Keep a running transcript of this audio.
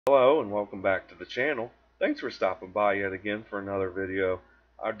Hello and welcome back to the channel. Thanks for stopping by yet again for another video.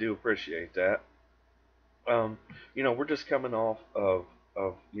 I do appreciate that. Um, we're just coming off of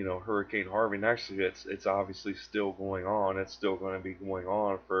Hurricane Harvey, and actually it's obviously still going on. It's still going to be going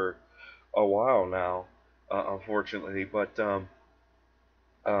on for a while now, unfortunately. But um,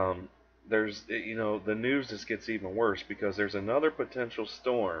 there's the news just gets even worse because there's another potential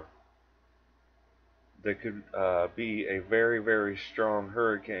storm that could be a very, very strong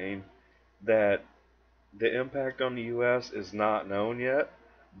hurricane that the impact on the U.S. is not known yet,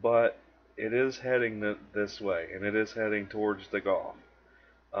 but it is heading this way, and it is heading towards the Gulf.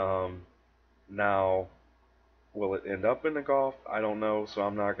 Um, Now, will it end up in the Gulf? I don't know, so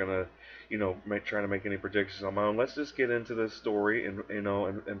I'm not gonna, try to make any predictions on my own. Let's just get into this story and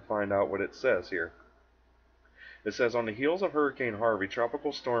and find out what it says here. It says on the heels of Hurricane Harvey,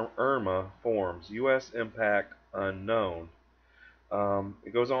 Tropical Storm Irma forms. U.S. impact unknown.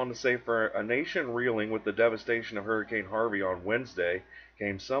 It goes on to say, for a nation reeling with the devastation of Hurricane Harvey on Wednesday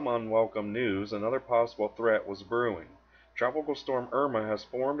came some unwelcome news. Another possible threat was brewing. Tropical Storm Irma has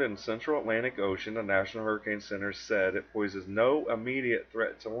formed in the Central Atlantic Ocean. The National Hurricane Center said it poses no immediate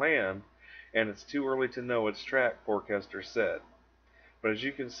threat to land, and it's too early to know its track, forecasters said. But as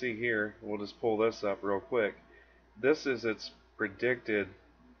you can see here, we'll just pull this up real quick. This is its predicted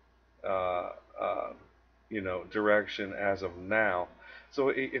uh, uh, direction as of now. So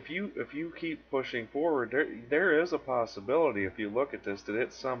if you keep pushing forward, there is a possibility, if you look at this, that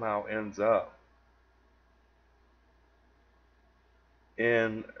it somehow ends up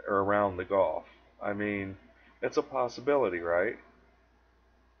in or around the Gulf. I mean, it's a possibility, right?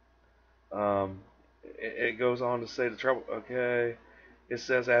 Um, it goes on to say the trouble. Okay, it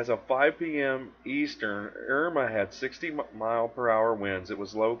says as of 5 p.m. Eastern, Irma had 60-mile-per-hour winds. It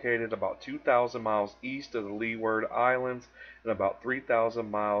was located about 2,000 miles east of the Leeward Islands and about 3,000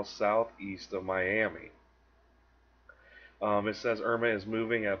 miles southeast of Miami. It says Irma is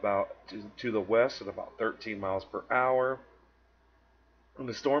moving to the west at about 13 miles per hour. And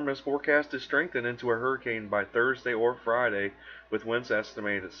the storm is forecast to strengthen into a hurricane by Thursday or Friday, with winds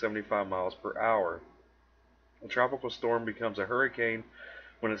estimated at 75 miles per hour. A tropical storm becomes a hurricane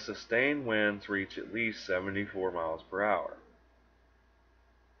when its sustained winds reach at least 74 miles per hour.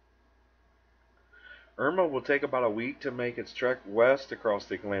 Irma will take about a week to make its trek west across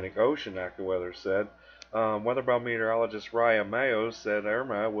the Atlantic Ocean, AccuWeather said. Weather meteorologist Ryan Mayo said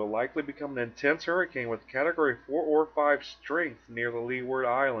Irma will likely become an intense hurricane with Category 4 or 5 strength near the Leeward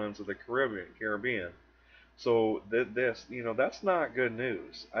Islands of the Caribbean. So that's not good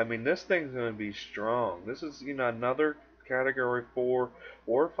news. I mean, this thing's going to be strong. This is, another Category 4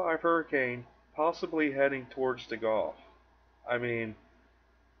 or 5 hurricane, possibly heading towards the Gulf. I mean,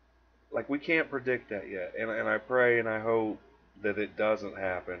 like, we can't predict that yet, and I pray and I hope that it doesn't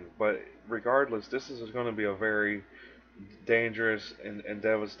happen. But regardless, this is going to be a very dangerous and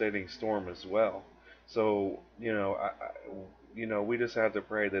devastating storm as well. So, we just have to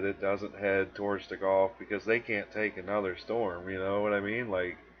pray that it doesn't head towards the Gulf, because they can't take another storm. You know what I mean?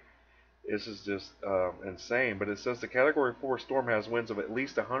 Like, this is just insane. But it says the Category 4 storm has winds of at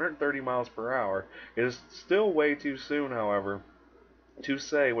least 130 miles per hour. It is still way too soon, however, to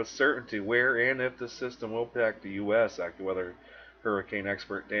say with certainty where and if the system will impact the U.S., AccuWeather hurricane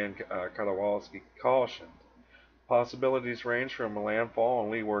expert Dan Kowalski cautioned. Possibilities range from landfall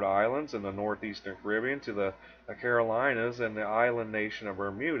on Leeward Islands in the northeastern Caribbean to the Carolinas and the island nation of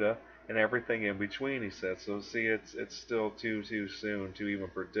Bermuda and everything in between, he said. So see, it's still too soon to even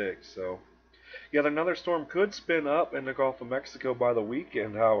predict. So yet another storm could spin up in the Gulf of Mexico by the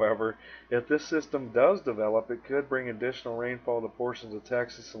weekend, however. If this system does develop, it could bring additional rainfall to portions of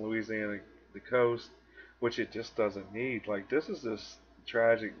Texas and Louisiana, the coast, which it just doesn't need. Like, this is just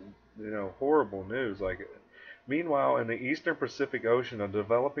tragic, horrible news. Like, meanwhile, in the eastern Pacific Ocean, a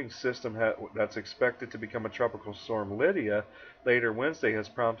developing system that's expected to become a tropical storm, Lydia, later Wednesday has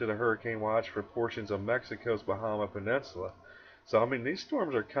prompted a hurricane watch for portions of Mexico's Bahama Peninsula. So, I mean, these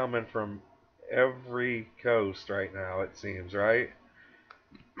storms are coming from every coast right now, it seems, right?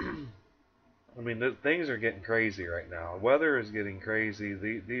 I mean, things are getting crazy right now. Weather is getting crazy.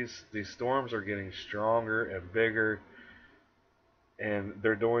 These storms are getting stronger and bigger, and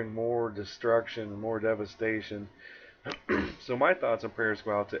they're doing more destruction, more devastation. So my thoughts and prayers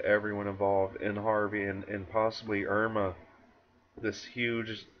go out to everyone involved in Harvey and possibly Irma, this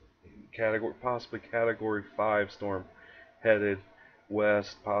huge possibly Category 5 storm headed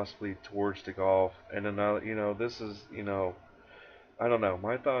west, possibly towards the Gulf. And another, this is, I don't know.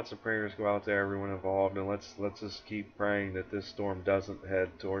 My thoughts and prayers go out to everyone involved, and let's just keep praying that this storm doesn't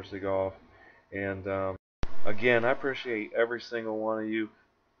head towards the Gulf. And again, I appreciate every single one of you.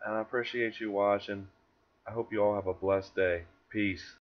 and I appreciate you watching. I hope you all have a blessed day. Peace.